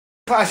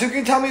Class, who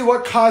can tell me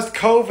what caused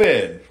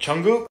COVID?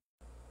 JungKook?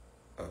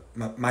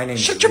 My name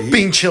is Shut your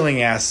bean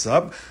chilling ass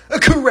up.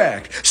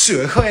 Correct.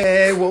 学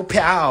会我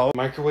票.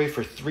 Microwave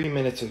for 3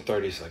 minutes and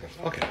 30 seconds.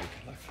 Okay.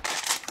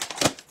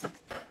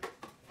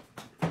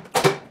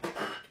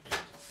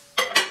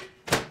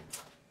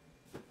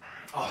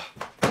 Oh,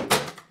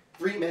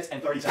 3 minutes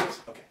and 30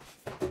 seconds. Okay.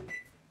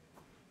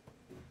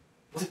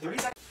 Was it 30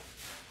 seconds?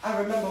 I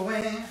remember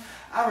when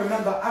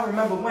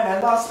I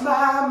lost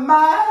my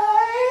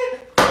mind.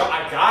 Well,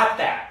 I got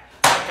that.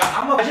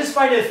 I just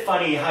find it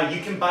funny how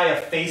you can buy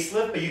a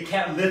facelift, but you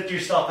can't lift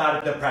yourself out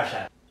of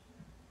depression.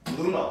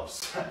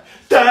 Lumos.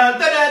 Da, da,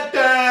 da,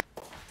 da.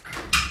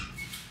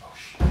 Oh,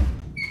 shit.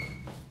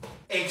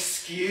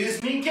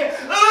 Excuse me?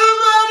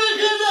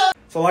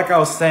 So like I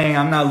was saying,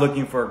 I'm not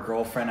looking for a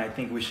girlfriend. I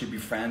think we should be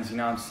friends, you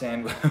know what I'm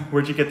saying?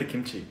 Where'd you get the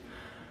kimchi?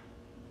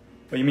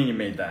 What do you mean you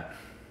made that?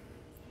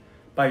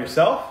 By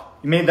yourself?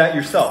 You made that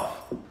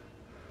yourself?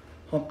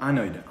 Well, I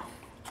know you don't.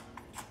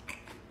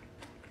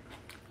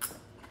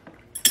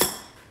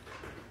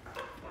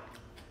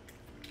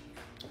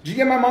 Did you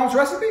get my mom's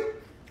recipe?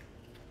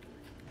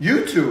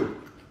 YouTube.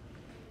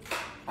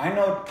 I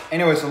know.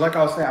 Anyway, so like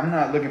I was saying, I'm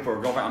not looking for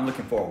a girlfriend. I'm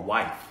looking for a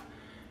wife.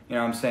 You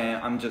know what I'm saying?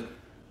 I'm just...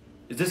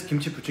 Is this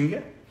kimchi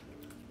buchunge?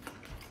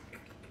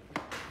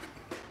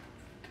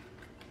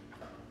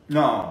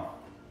 No.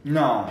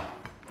 No.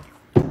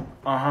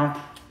 Uh-huh.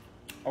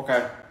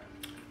 Okay.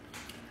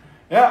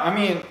 Yeah, I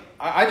mean,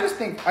 I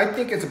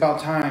think it's about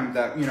time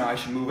that, you know, I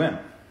should move in.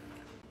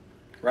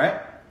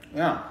 Right?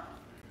 Yeah.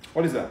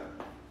 What is that?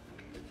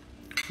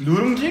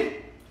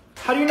 Nurungji?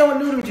 How do you know what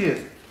nurungji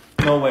is?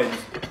 No way.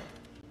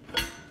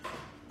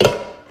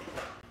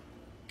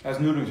 That's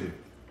nurungji.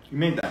 You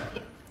made that.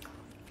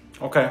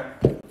 Okay.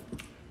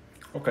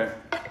 Okay.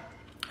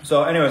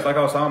 So anyways, like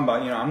I was talking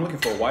about, you know, I'm looking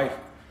for a wife.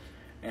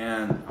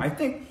 And I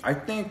think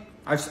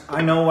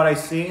I know what I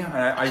see.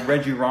 I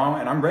read you wrong,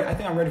 and I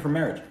think I'm ready for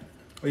marriage.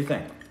 What do you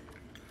think?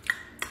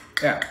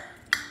 Yeah.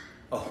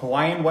 A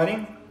Hawaiian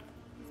wedding?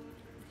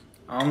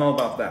 I don't know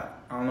about that.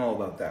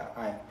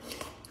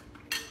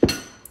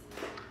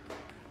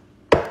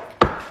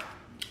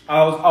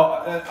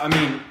 I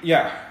mean,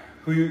 yeah.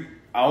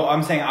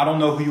 I'm saying I don't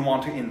know who you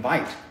want to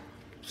invite.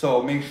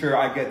 So make sure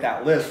I get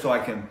that list so I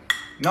can...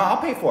 No, I'll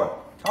pay for it.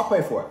 I'll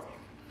pay for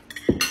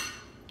it.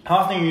 How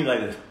often do you eat like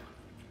this?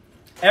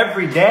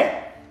 Every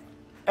day?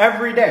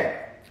 Every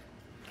day.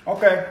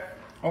 Okay.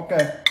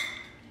 Okay.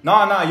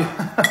 No, you,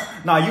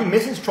 no, you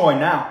Mrs. Choi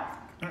now.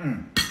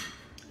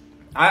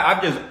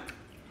 I've just...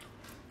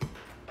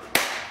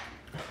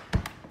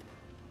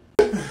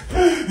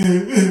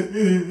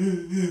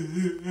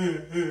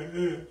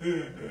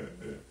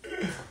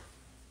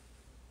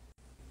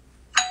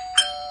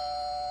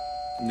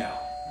 No,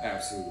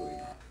 absolutely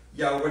not.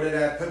 Yo, where did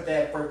I put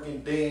that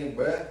freaking thing,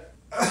 bruh?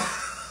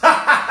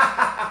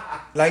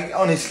 Like,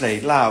 honestly,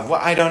 love,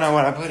 I don't know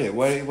where I put it.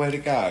 Where'd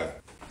it go?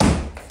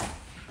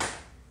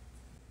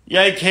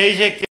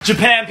 Yay,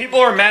 Japan, people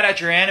are mad at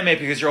your anime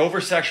because you're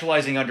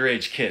over-sexualizing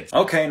underage kids.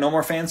 Okay, no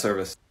more fan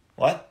service.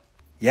 What?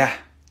 Yeah,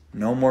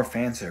 no more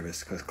fan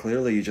service, because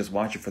clearly you just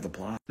watch it for the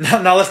plot.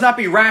 Now, let's not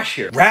be rash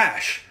here.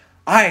 Rash!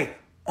 I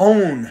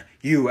own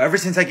you. Ever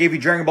since I gave you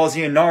Dragon Ball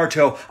Z and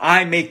Naruto,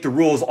 I make the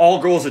rules. All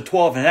girls are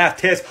 12 and a half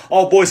tits,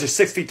 all boys are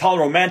 6 feet tall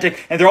and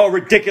romantic, and they're all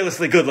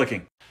ridiculously good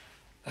looking.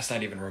 That's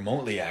not even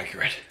remotely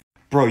accurate.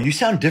 Bro, you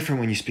sound different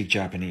when you speak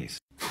Japanese.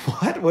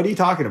 What? What are you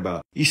talking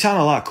about? You sound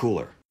a lot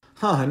cooler.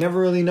 Huh, I never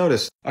really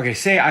noticed. Okay,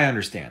 say I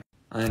understand.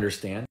 I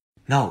understand?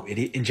 No,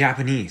 in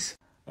Japanese.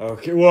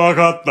 Okay,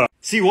 wakatta.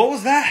 See, what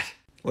was that?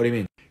 What do you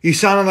mean? You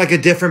sounded like a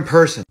different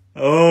person.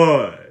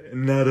 Oh,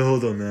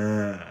 naruhodo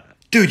na.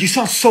 Dude, you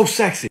sound so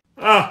sexy.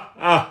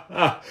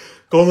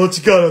 この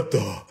力と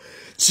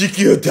地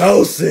球を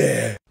倒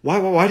せ. Why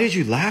did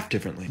you laugh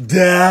differently?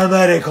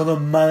 黙れこの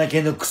マヌ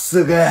ケのク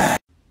ソが.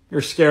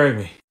 You're scaring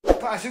me.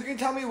 Class, who can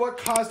tell me what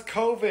caused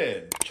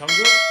COVID?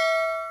 JungKook?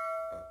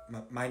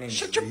 My name is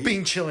Shut your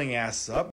bean chilling ass up.